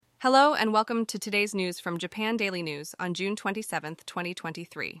Hello and welcome to today's news from Japan Daily News on June 27,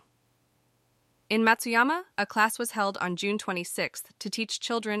 2023. In Matsuyama, a class was held on June 26th to teach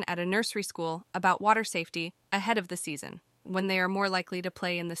children at a nursery school about water safety ahead of the season, when they are more likely to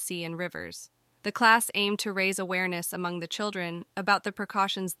play in the sea and rivers. The class aimed to raise awareness among the children about the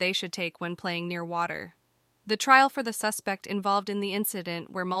precautions they should take when playing near water. The trial for the suspect involved in the incident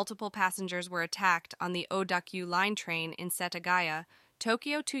where multiple passengers were attacked on the Odakyu line train in Setagaya,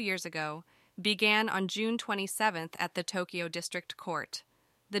 Tokyo 2 years ago, began on June 27th at the Tokyo District Court.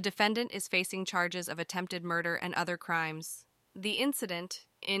 The defendant is facing charges of attempted murder and other crimes. The incident,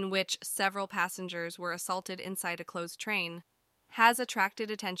 in which several passengers were assaulted inside a closed train, has attracted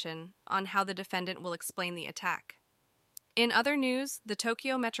attention on how the defendant will explain the attack. In other news, the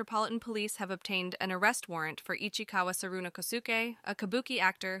Tokyo Metropolitan Police have obtained an arrest warrant for Ichikawa Saruna Kosuke, a kabuki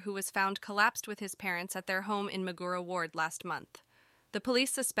actor who was found collapsed with his parents at their home in Meguro Ward last month. The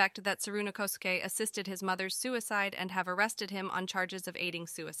police suspect that Saruna Kosuke assisted his mother's suicide and have arrested him on charges of aiding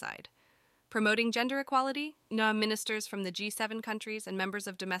suicide. Promoting gender equality, ministers from the G7 countries and members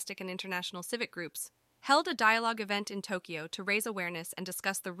of domestic and international civic groups held a dialogue event in Tokyo to raise awareness and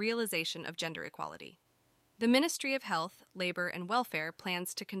discuss the realization of gender equality. The Ministry of Health, Labor, and Welfare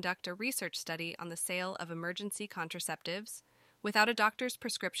plans to conduct a research study on the sale of emergency contraceptives without a doctor's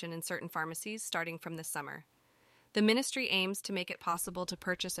prescription in certain pharmacies starting from this summer. The ministry aims to make it possible to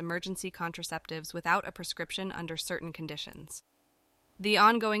purchase emergency contraceptives without a prescription under certain conditions. The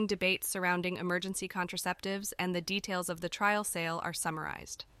ongoing debates surrounding emergency contraceptives and the details of the trial sale are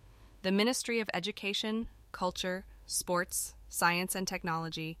summarized. The Ministry of Education, Culture, Sports, Science, and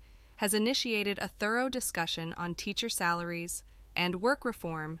Technology has initiated a thorough discussion on teacher salaries and work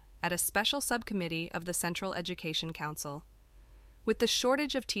reform at a special subcommittee of the Central Education Council. With the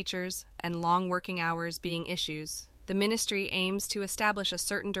shortage of teachers and long working hours being issues, the ministry aims to establish a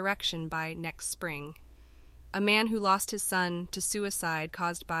certain direction by next spring. A man who lost his son to suicide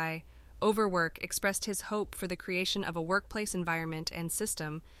caused by overwork expressed his hope for the creation of a workplace environment and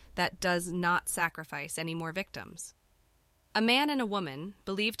system that does not sacrifice any more victims. A man and a woman,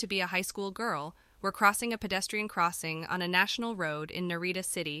 believed to be a high school girl, were crossing a pedestrian crossing on a national road in Narita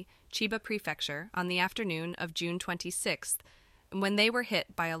City, Chiba Prefecture, on the afternoon of June 26th, when they were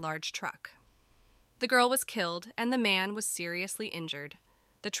hit by a large truck. The girl was killed and the man was seriously injured.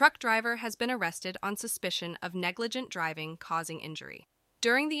 The truck driver has been arrested on suspicion of negligent driving causing injury.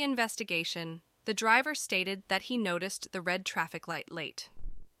 During the investigation, the driver stated that he noticed the red traffic light late.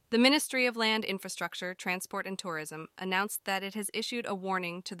 The Ministry of Land, Infrastructure, Transport and Tourism announced that it has issued a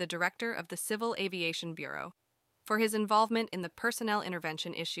warning to the director of the Civil Aviation Bureau for his involvement in the personnel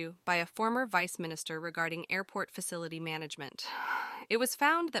intervention issue by a former vice minister regarding airport facility management. It was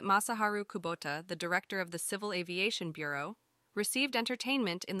found that Masaharu Kubota, the director of the Civil Aviation Bureau, received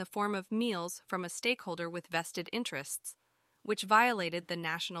entertainment in the form of meals from a stakeholder with vested interests, which violated the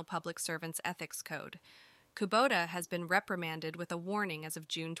National Public Servants Ethics Code. Kubota has been reprimanded with a warning as of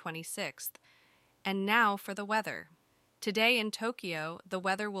June 26th. And now for the weather. Today in Tokyo, the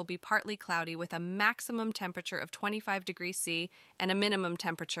weather will be partly cloudy with a maximum temperature of 25 degrees C and a minimum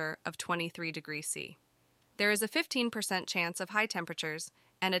temperature of 23 degrees C. There is a 15% chance of high temperatures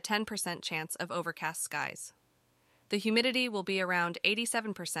and a 10% chance of overcast skies. The humidity will be around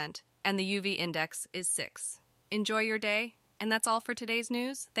 87% and the UV index is 6. Enjoy your day, and that's all for today's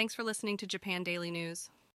news. Thanks for listening to Japan Daily News.